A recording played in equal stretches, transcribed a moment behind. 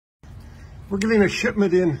We're getting a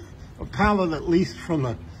shipment in, a pallet at least, from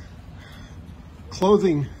the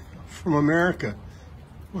clothing from America.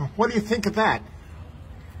 Well, what do you think of that?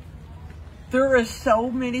 There is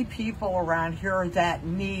so many people around here that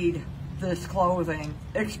need this clothing,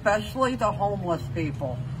 especially the homeless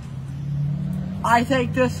people. I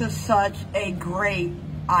think this is such a great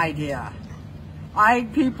idea.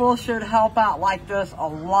 People should help out like this a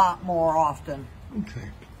lot more often. Okay.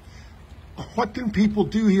 What can people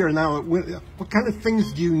do here now? What kind of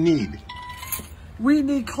things do you need? We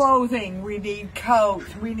need clothing, we need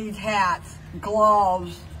coats, we need hats,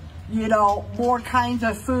 gloves, you know, more kinds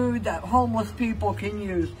of food that homeless people can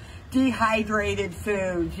use. Dehydrated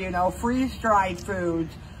foods, you know, freeze-dried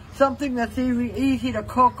foods, something that's easy to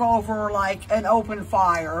cook over like an open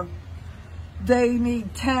fire. They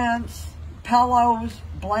need tents, pillows,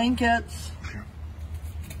 blankets.